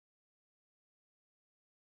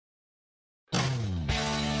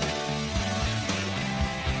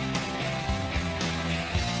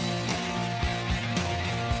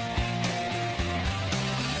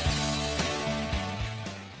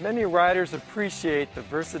Many riders appreciate the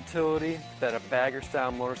versatility that a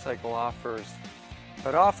bagger-style motorcycle offers,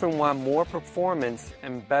 but often want more performance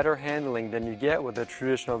and better handling than you get with a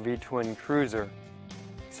traditional V-twin cruiser.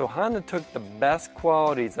 So Honda took the best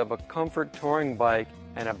qualities of a comfort touring bike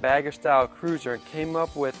and a bagger-style cruiser and came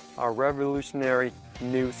up with our revolutionary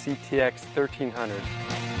new CTX1300.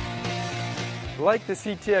 Like the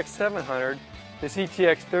CTX700, the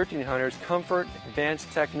CTX1300's comfort, advanced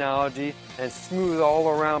technology, and smooth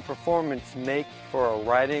all-around performance make for a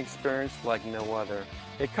riding experience like no other.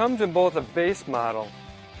 It comes in both a base model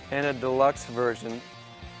and a deluxe version.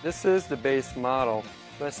 This is the base model.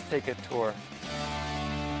 Let's take a tour.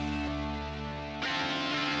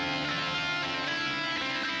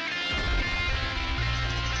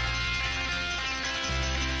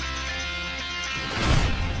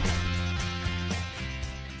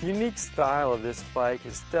 The unique style of this bike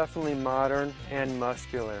is definitely modern and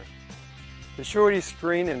muscular. The shorty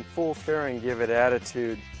screen and full fairing give it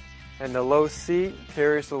attitude, and the low seat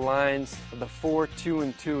carries the lines of the 4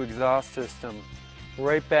 2-in-2 exhaust system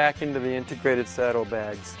right back into the integrated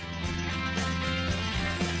saddlebags.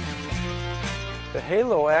 The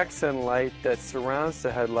halo accent light that surrounds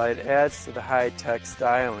the headlight adds to the high-tech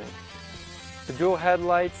styling. The dual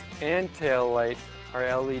headlights and tail light are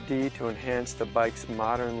LED to enhance the bike's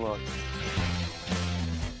modern look.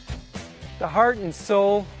 The heart and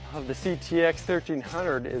soul of the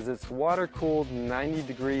CTX1300 is its water-cooled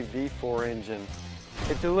 90-degree V4 engine.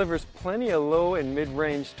 It delivers plenty of low and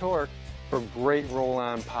mid-range torque for great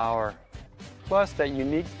roll-on power, plus that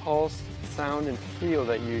unique pulse, sound, and feel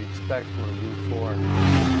that you expect from a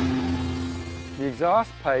V4. The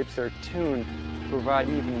exhaust pipes are tuned to provide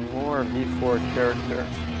even more V4 character.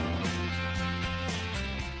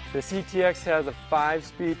 The CTX has a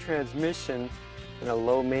 5-speed transmission and a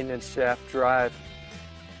low-maintenance shaft drive.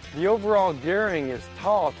 The overall gearing is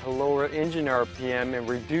tall to lower engine RPM and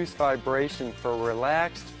reduce vibration for a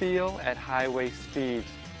relaxed feel at highway speeds,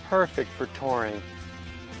 perfect for touring.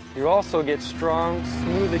 You also get strong,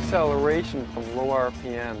 smooth acceleration from low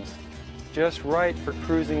RPMs, just right for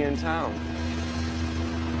cruising in town.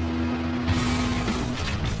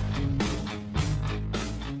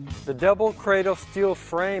 The double cradle steel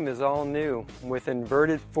frame is all new, with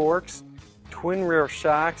inverted forks, twin rear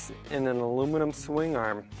shocks, and an aluminum swing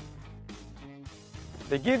arm.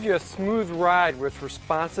 They give you a smooth ride with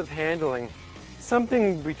responsive handling,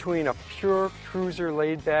 something between a pure cruiser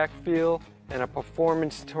laid-back feel and a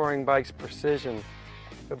performance touring bike's precision.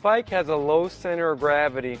 The bike has a low center of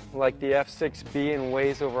gravity like the F6B and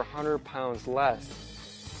weighs over 100 pounds less,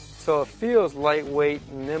 so it feels lightweight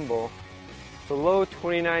and nimble. The low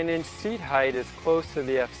 29-inch seat height is close to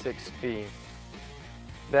the F6B.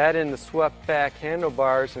 That and the swept-back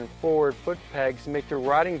handlebars and forward foot pegs make the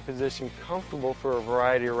riding position comfortable for a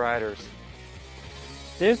variety of riders.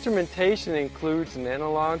 The instrumentation includes an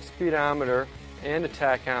analog speedometer and a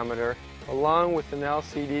tachometer, along with an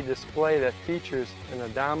LCD display that features an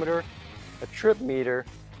odometer, a trip meter,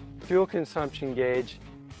 fuel consumption gauge,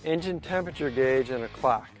 engine temperature gauge, and a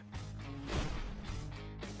clock.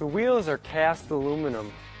 The wheels are cast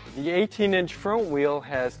aluminum. The 18-inch front wheel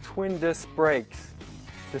has twin disc brakes.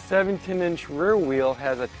 The 17-inch rear wheel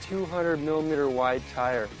has a 200mm wide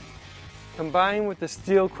tire. Combined with the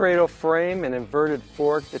steel cradle frame and inverted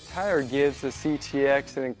fork, the tire gives the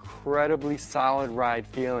CTX an incredibly solid ride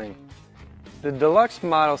feeling. The deluxe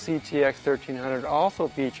model CTX1300 also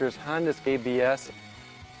features Honda's ABS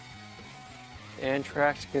and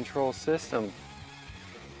traction control system.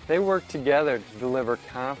 They work together to deliver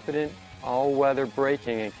confident, all-weather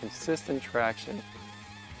braking and consistent traction.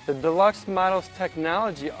 The deluxe model's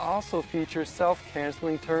technology also features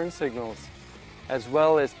self-canceling turn signals, as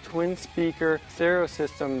well as twin-speaker stereo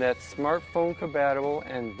system that's smartphone compatible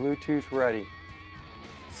and Bluetooth ready.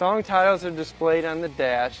 Song titles are displayed on the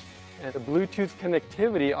dash, and the Bluetooth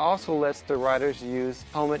connectivity also lets the riders use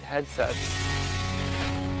helmet headsets.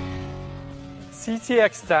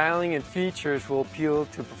 CTX styling and features will appeal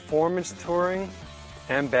to performance touring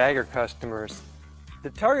and bagger customers. The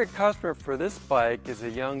target customer for this bike is a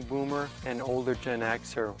young boomer and older Gen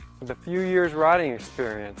Xer with a few years riding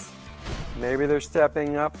experience. Maybe they're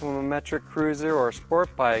stepping up from a metric cruiser or a sport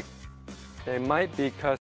bike. They might be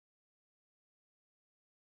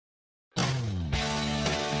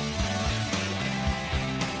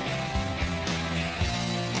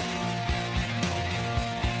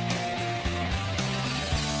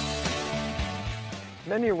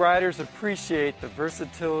Many riders appreciate the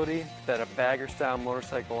versatility that a bagger-style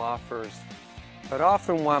motorcycle offers, but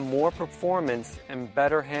often want more performance and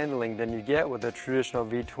better handling than you get with a traditional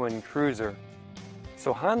V-twin cruiser.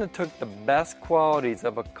 So Honda took the best qualities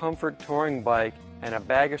of a comfort touring bike and a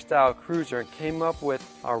bagger-style cruiser and came up with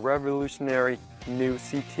our revolutionary new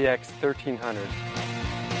CTX1300.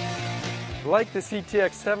 Like the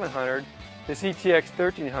CTX700, the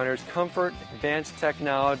CTX1300's comfort, advanced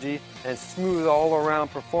technology, and smooth all-around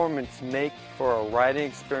performance make for a riding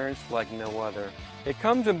experience like no other. It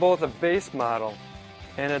comes in both a base model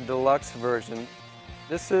and a deluxe version.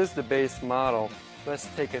 This is the base model. Let's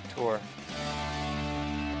take a tour.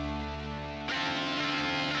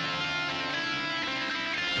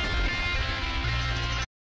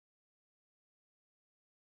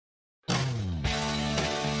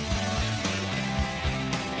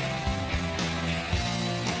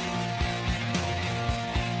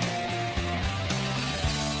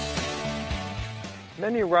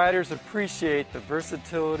 Many riders appreciate the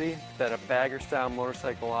versatility that a bagger-style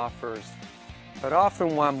motorcycle offers, but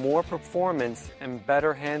often want more performance and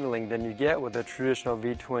better handling than you get with a traditional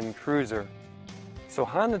V-twin cruiser. So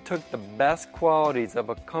Honda took the best qualities of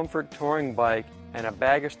a comfort touring bike and a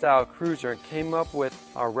bagger-style cruiser and came up with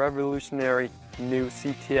our revolutionary new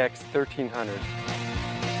CTX1300.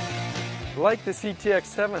 Like the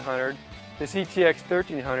CTX700, the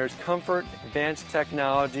CTX1300's comfort, advanced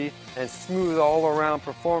technology, and smooth all-around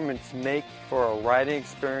performance make for a riding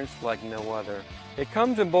experience like no other. It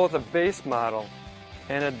comes in both a base model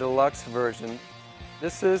and a deluxe version.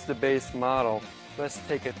 This is the base model. Let's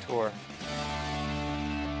take a tour.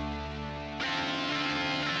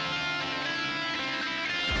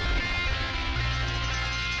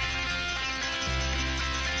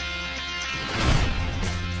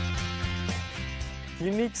 The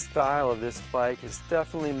unique style of this bike is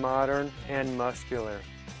definitely modern and muscular.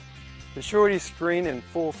 The shorty screen and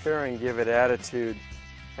full fairing give it attitude,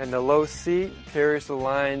 and the low seat carries the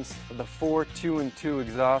lines of the 4 2-in-2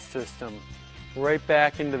 exhaust system right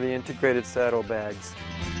back into the integrated saddlebags.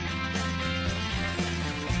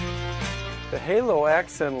 The halo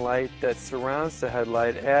accent light that surrounds the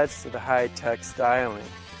headlight adds to the high-tech styling.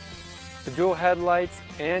 The dual headlights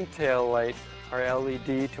and tail light are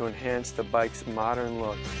LED to enhance the bike's modern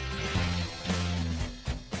look.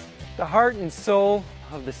 The heart and soul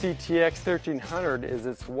of the CTX1300 is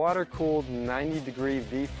its water-cooled 90-degree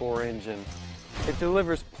V4 engine. It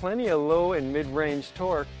delivers plenty of low and mid-range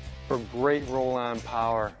torque for great roll-on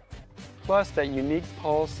power, plus that unique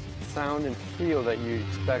pulse, sound, and feel that you'd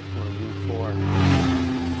expect from a V4.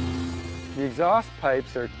 The exhaust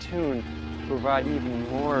pipes are tuned to provide even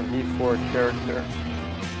more V4 character.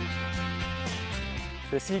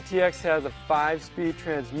 The CTX has a 5-speed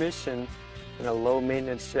transmission and a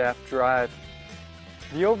low-maintenance shaft drive.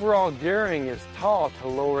 The overall gearing is tall to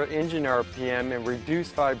lower engine RPM and reduce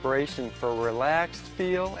vibration for a relaxed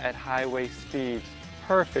feel at highway speeds,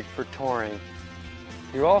 perfect for touring.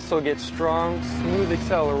 You also get strong, smooth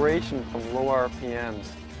acceleration from low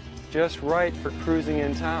RPMs, just right for cruising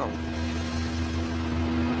in town.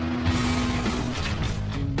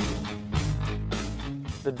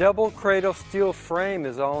 The double cradle steel frame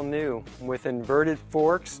is all new, with inverted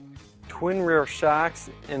forks, twin rear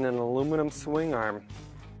shocks, and an aluminum swing arm.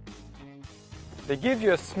 They give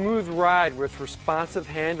you a smooth ride with responsive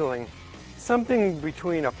handling, something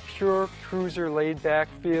between a pure cruiser laid-back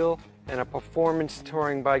feel and a performance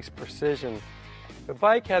touring bike's precision. The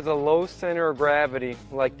bike has a low center of gravity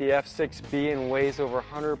like the F6B and weighs over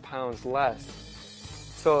 100 pounds less,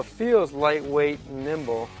 so it feels lightweight and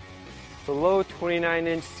nimble. The low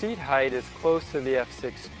 29-inch seat height is close to the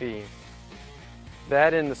F6B.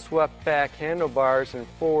 That and the swept-back handlebars and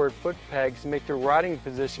forward foot pegs make the riding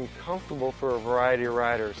position comfortable for a variety of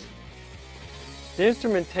riders. The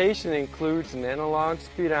instrumentation includes an analog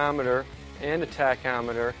speedometer and a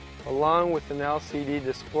tachometer, along with an LCD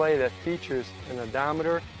display that features an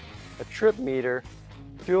odometer, a trip meter,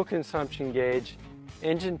 fuel consumption gauge,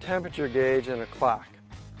 engine temperature gauge, and a clock.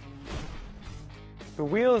 The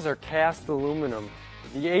wheels are cast aluminum.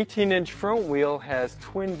 The 18-inch front wheel has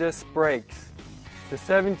twin disc brakes. The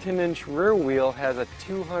 17-inch rear wheel has a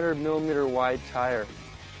 200mm wide tire.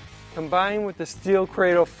 Combined with the steel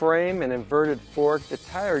cradle frame and inverted fork, the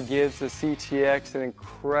tire gives the CTX an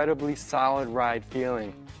incredibly solid ride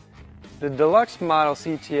feeling. The deluxe model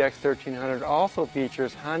CTX1300 also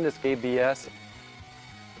features Honda's ABS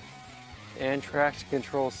and traction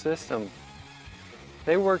control system.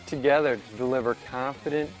 They work together to deliver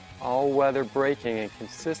confident, all-weather braking and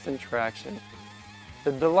consistent traction.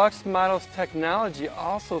 The deluxe model's technology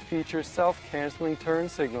also features self-canceling turn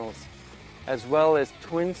signals, as well as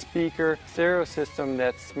twin-speaker stereo system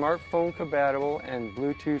that's smartphone compatible and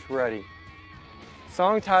Bluetooth ready.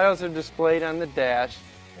 Song titles are displayed on the dash,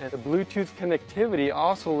 And the Bluetooth connectivity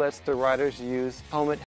also lets the riders use helmet